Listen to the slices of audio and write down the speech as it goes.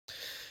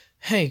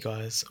Hey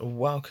guys,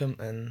 welcome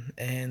in,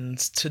 and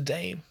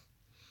today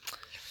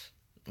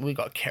we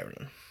got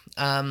Carolyn.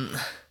 Um,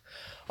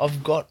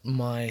 I've got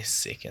my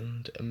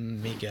second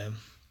Mega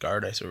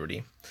Gyarados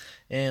already,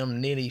 and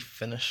I'm nearly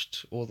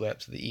finished all the way up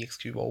to the EX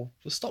Cube. I'll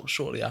stop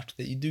shortly after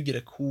that. You do get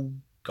a cool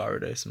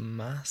Gyarados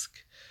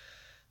mask.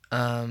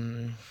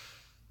 Um,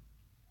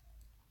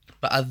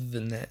 but other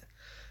than that,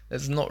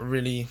 it's not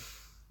really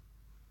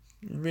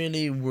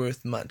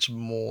worth much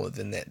more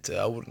than that.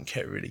 I wouldn't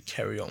really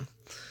carry on.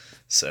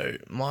 So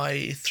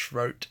my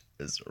throat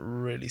is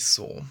really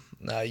sore.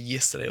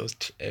 Yesterday was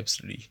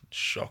absolutely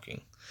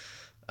shocking.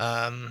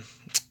 Um,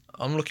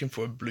 I'm looking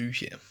for a blue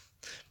here,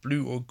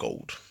 blue or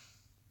gold.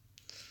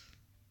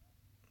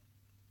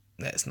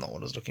 That's not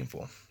what I was looking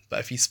for. But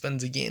if he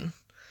spins again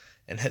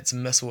and hits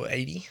missile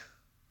 80,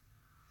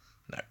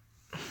 no,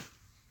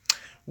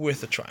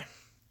 worth a try.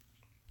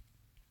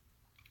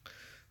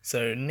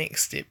 So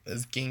next step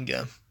is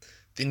Gengar,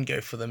 then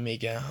go for the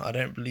Mega. I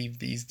don't believe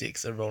these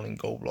decks are rolling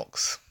gold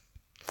blocks.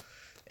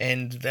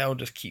 And they'll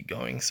just keep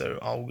going, so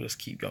I'll just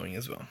keep going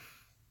as well.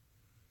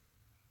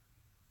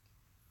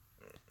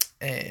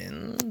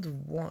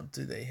 And what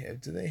do they have?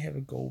 Do they have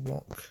a gold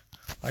block?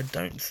 I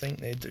don't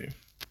think they do.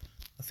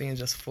 I think it's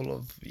just full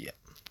of, yeah.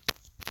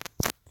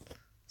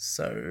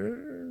 So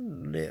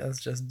let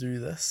us just do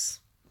this.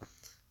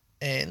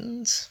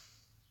 And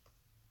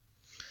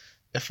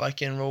if I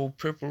can roll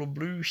purple or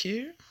blue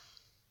here,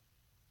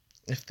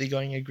 if they're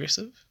going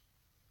aggressive,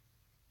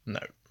 no.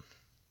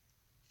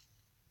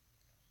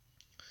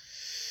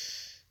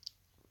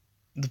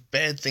 The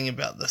bad thing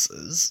about this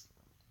is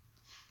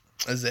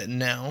that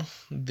now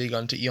they're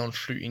going to Eon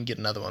Flute and get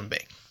another one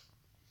back.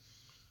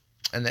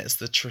 And that's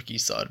the tricky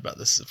side about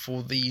this.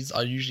 For these,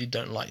 I usually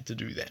don't like to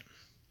do that.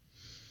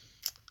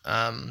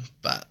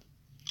 But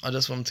I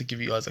just wanted to give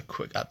you guys a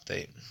quick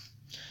update.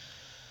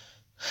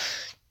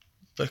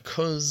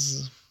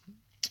 Because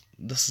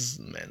this is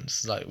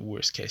like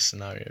worst case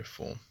scenario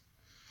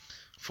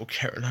for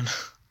Carolyn.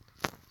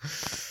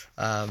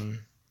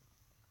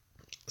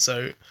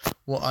 So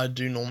what I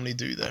do normally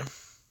do though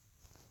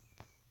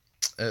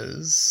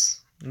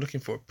is looking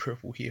for a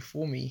purple here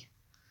for me.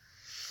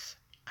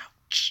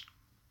 Ouch.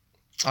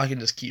 I can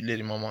just keep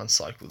letting my mind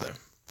cycle though.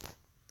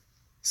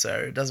 So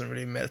it doesn't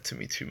really matter to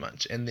me too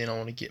much. And then I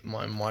want to get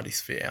my Mighty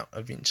Sphere out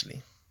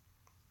eventually.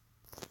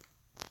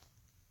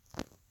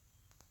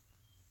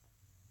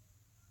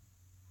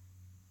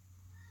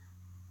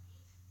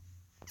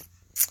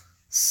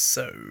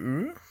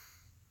 So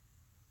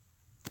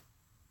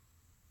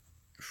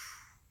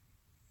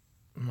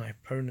my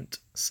opponent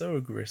so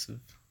aggressive.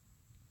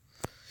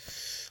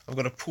 I've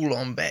got to pull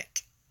on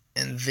back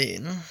and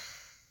then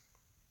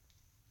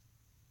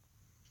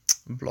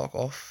block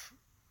off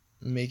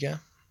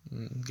Mega.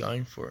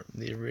 Going for it.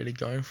 They're really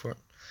going for it.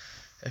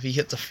 If he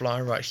hits a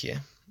fly right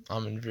here,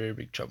 I'm in very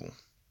big trouble.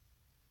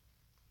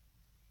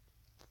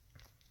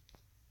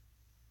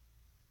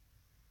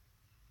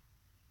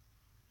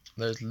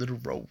 Those little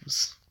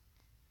rolls.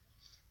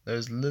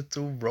 Those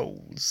little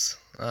rolls.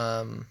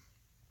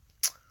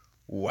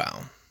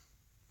 Wow.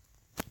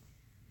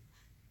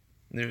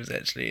 There's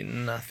actually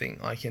nothing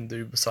I can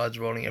do besides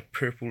rolling a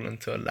purple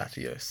into a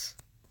Latios.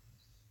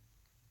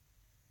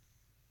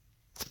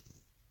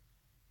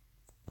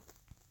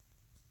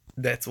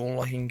 That's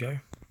all I can go.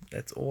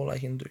 That's all I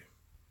can do.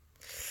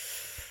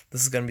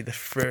 This is going to be the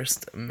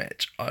first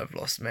match I've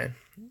lost, man.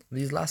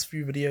 These last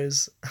few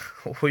videos,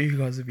 all you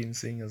guys have been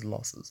seeing is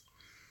losses.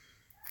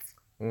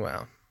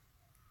 Wow.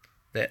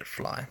 That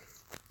fly.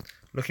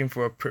 Looking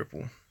for a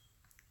purple.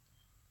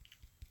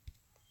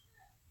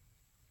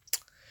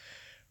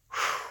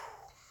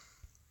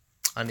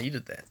 I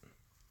needed that.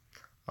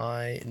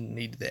 And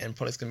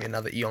probably it's going to be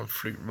another Eon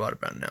Flute right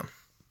about now.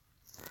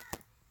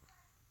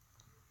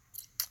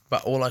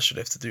 But all I should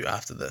have to do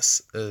after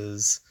this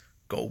is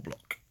gold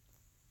block.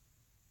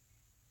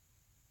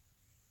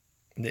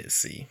 Let's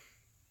see.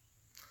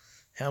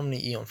 How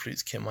many Eon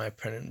Flutes can my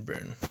opponent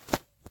burn?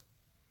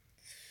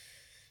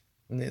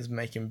 Let's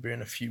make him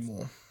burn a few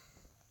more.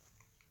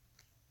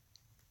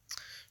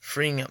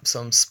 Freeing up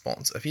some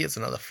spots. If he hits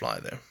another fly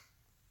though.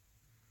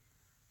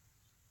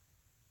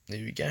 There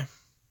we go.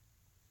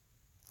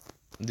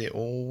 They're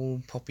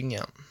all popping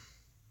out.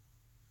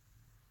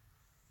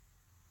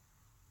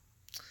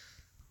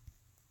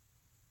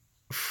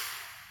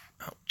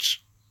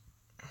 Ouch.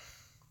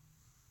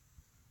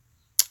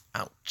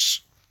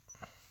 Ouch.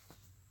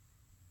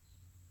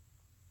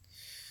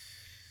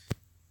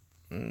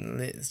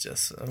 Let's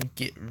just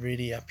get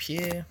ready up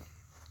here.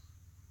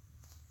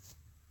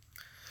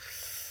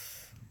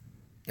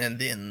 And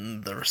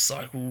then the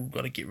recycle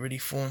got to get ready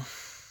for.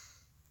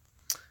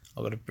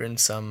 I've got to burn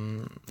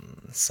some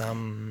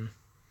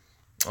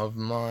of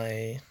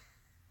my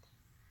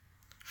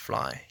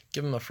fly.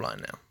 Give him a fly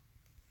now.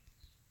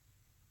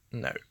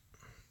 No.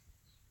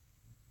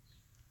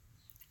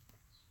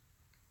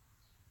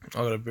 I've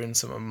got to burn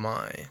some of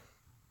my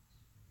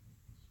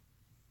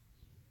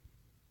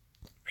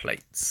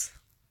plates.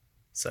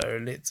 So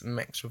let's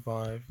max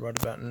revive right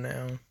about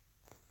now.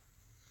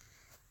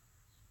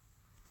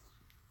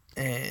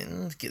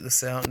 And get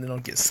this out, and then I'll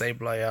get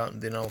Sableye out,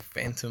 and then I'll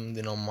Phantom,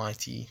 then I'll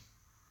Mighty.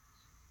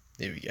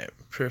 There we go.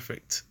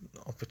 Perfect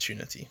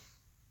opportunity.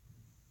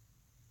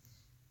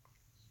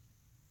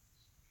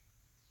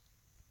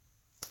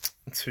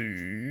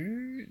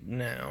 To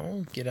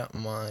now get out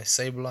my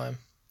Sableye,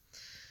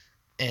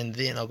 and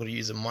then I've got to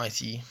use a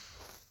Mighty.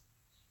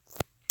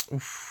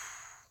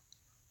 Oof,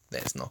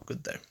 that's not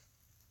good though.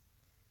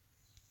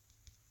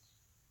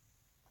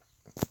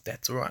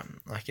 That's alright,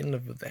 I can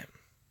live with that.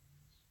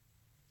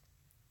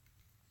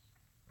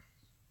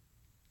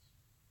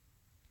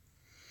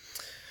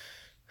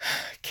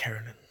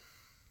 Carolyn,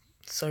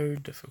 so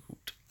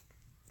difficult.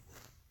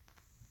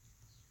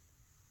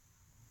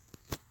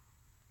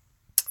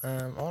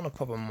 I want to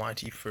pop a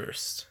Mighty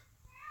first.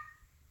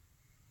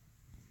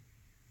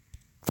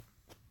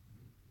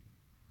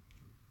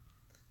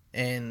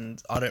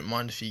 And I don't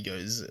mind if he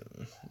goes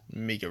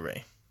Mega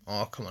Ray.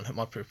 Oh, come on, hit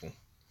my purple.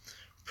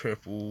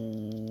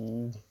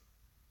 Purple.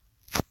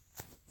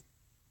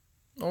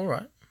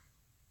 Alright.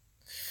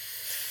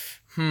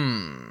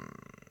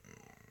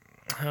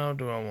 How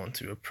do I want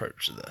to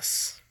approach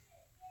this?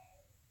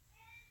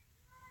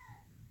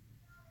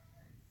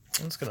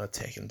 I'm just going to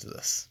attack into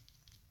this.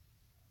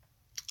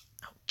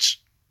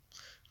 Ouch.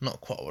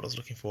 Not quite what I was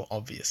looking for,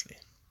 obviously.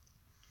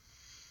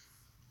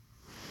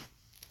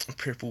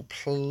 Purple,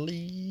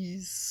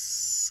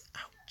 please.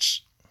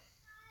 Ouch.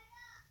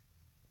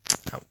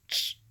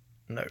 Ouch.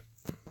 No.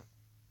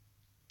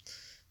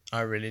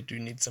 I really do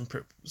need some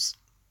purples.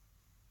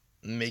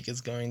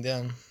 Mega's going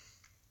down.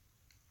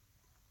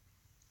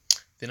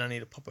 Then I need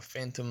to pop a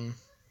Phantom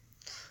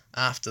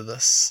after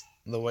this,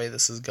 the way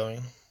this is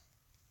going.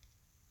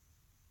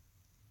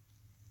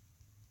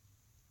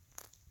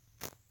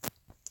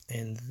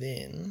 And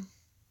then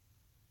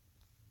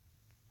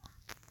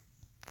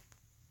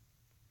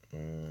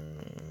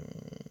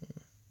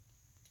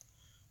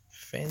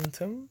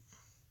Phantom.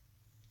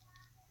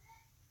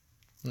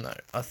 No,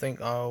 I think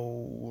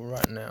I'll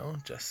right now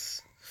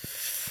just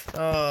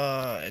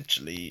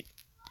actually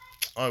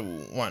I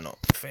will, why not,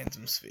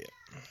 Phantom Sphere.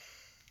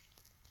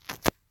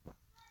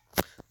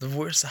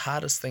 The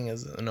hardest thing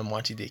is in a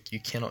Mighty deck, you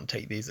cannot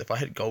take these. If I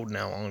hit gold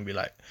now, I'm gonna be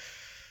like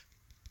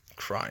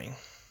crying.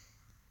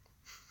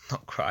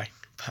 Not crying,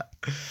 but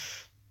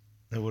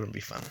it wouldn't be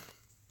fun.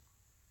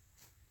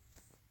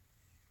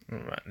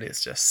 Alright,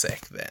 let's just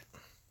sack that.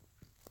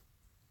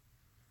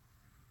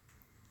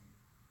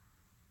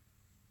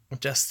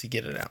 Just to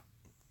get it out.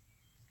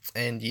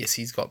 And yes,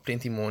 he's got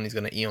plenty more and he's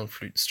going to Eon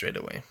Flute straight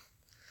away.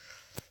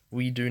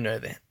 We do know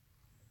that.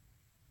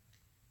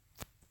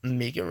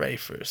 Mega Ray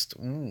first.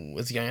 Ooh,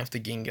 is he going after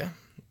Gengar?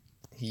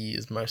 He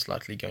is most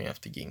likely going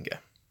after Gengar.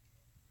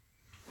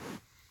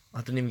 I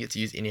didn't even get to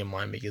use any of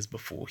my Megas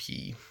before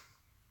he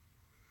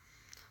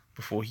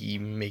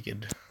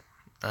Mega'd.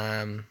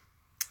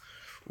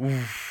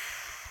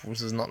 Oof,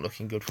 this is not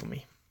looking good for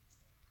me.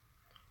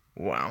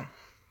 Wow.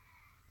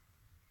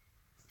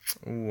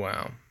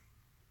 Wow.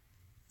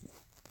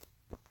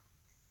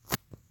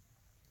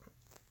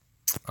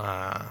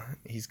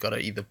 He's got to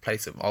either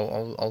place it.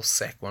 I'll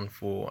sack one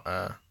for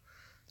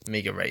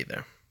Mega Ray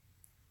though.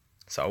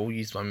 So I'll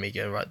use my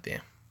Mega right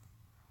there,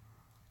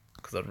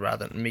 because I'd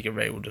rather Mega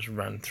Ray will just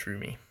run through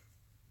me.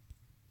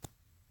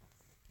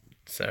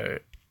 So,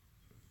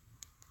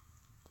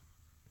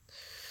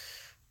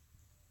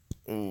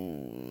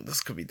 ooh,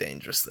 this could be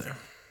dangerous though.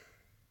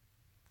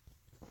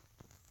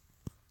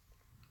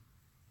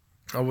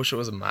 I wish it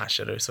was a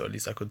Marshadow, so at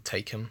least I could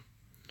take him.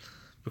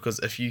 Because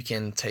if you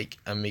can take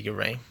a Mega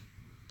Ray,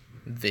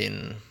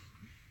 then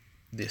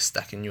they're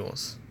stuck in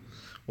yours.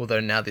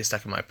 Although now they're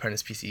stuck in my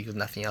opponent's PC because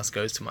nothing else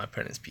goes to my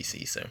opponent's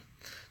PC, so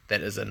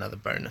that is another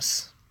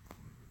bonus.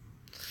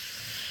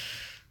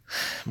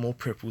 More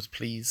purples,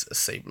 please. A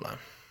Sableye.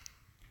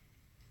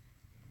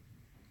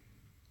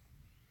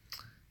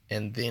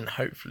 And then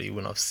hopefully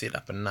when I've set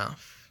up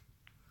enough,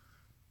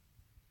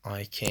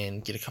 I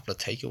can get a couple of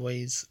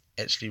takeaways,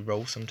 actually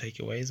roll some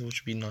takeaways,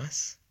 which would be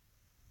nice.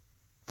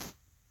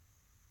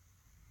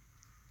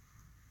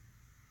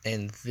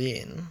 And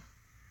then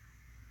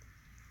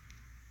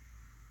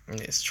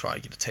let's try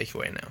and get a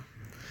takeaway now.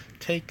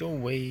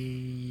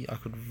 Takeaway. I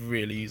could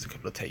really use a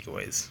couple of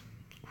takeaways.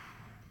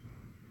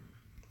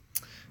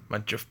 My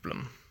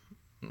Drifblim.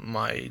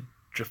 My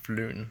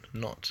Drifloon.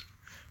 Not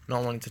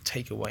wanting to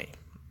take away.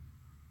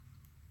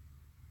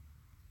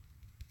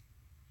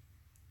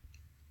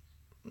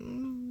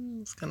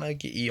 It's gonna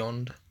get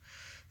Eoned.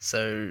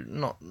 So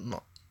not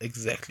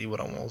exactly what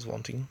I was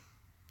wanting.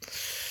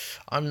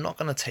 I'm not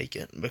going to take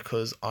it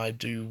because I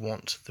do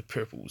want the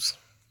purples.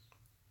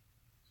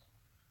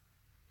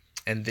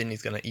 And then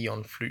he's going to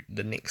Eon Flute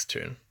the next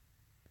turn.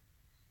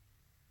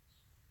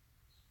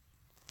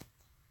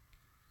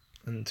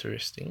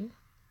 Interesting.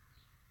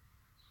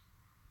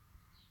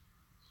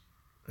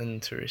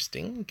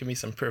 Interesting. Give me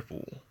some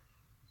purple.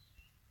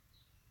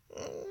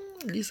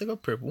 At least I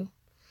got purple.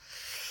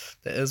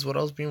 That is what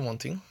I was been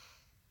wanting.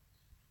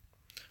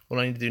 All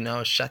I need to do now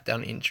is shut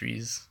down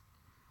entries.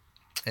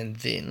 And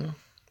then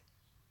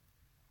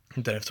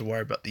I don't have to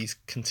worry about these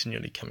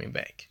continually coming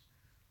back.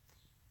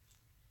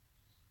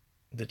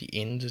 Did he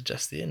end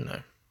just there?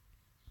 No.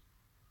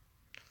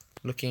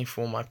 Looking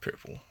for my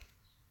purple.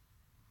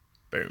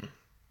 Boom.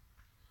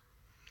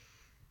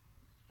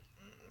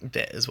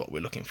 That is what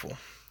we're looking for.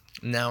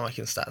 Now I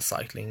can start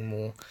cycling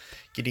more,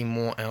 getting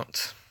more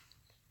out.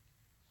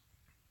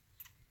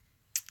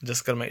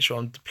 Just got to make sure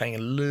I'm playing a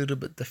little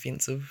bit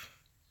defensive.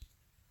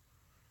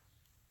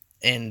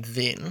 And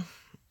then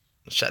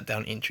shut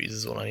down entries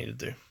is all I need to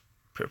do.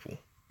 Purple.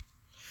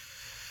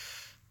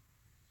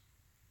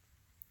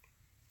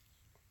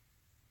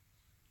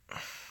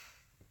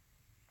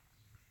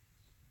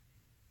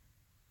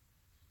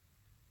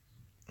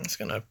 I'm just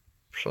going to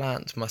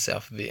plant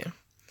myself there.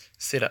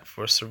 Set up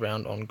for a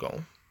surround on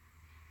goal.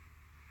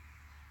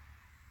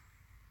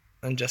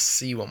 And just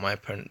see what my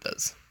opponent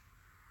does.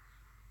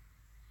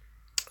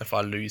 If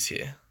I lose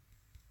here.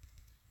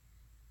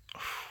 I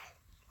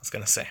was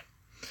going to say.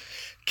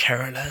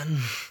 Carolyn.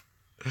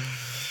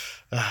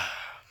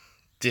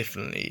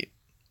 Definitely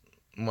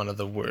one of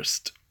the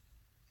worst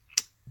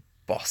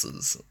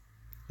bosses.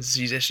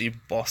 She's actually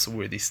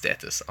boss-worthy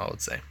status, I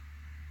would say.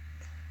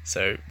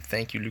 So,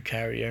 thank you,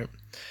 Lucario.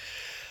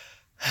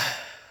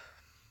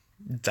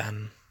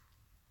 Done.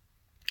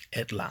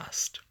 At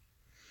last.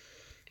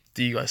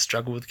 Do you guys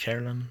struggle with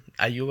Carolyn?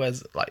 Are you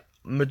guys, like,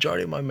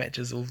 majority of my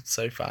matches all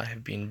so far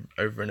have been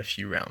over in a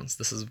few rounds.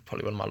 This is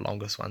probably one of my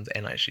longest ones,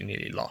 and I actually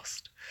nearly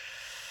lost.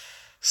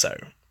 So,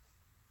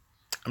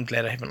 I'm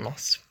glad I haven't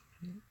lost.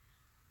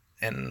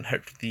 And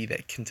hopefully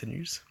that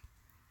continues.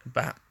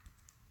 But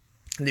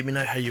let me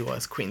know how you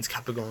guys Queen's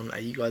Cup are going. Are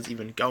you guys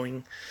even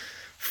going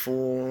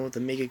for the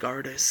Mega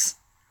Gyarados?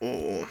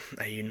 Or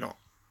are you not?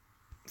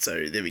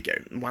 So there we go.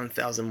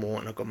 1,000 more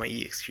and I've got my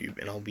EX Cube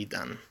and I'll be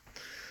done.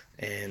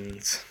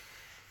 And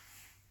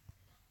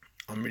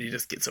I'm ready to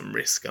just get some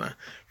rest. Gonna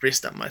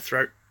rest up my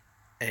throat.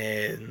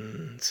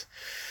 And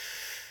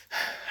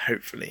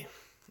hopefully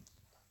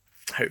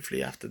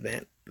after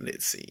that,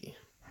 let's see.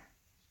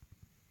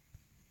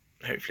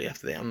 Hopefully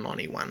after that I'm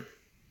 91.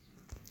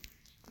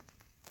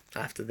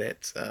 After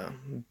that,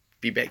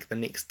 be back the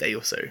next day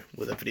or so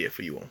with a video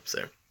for you all.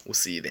 So we'll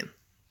see you then.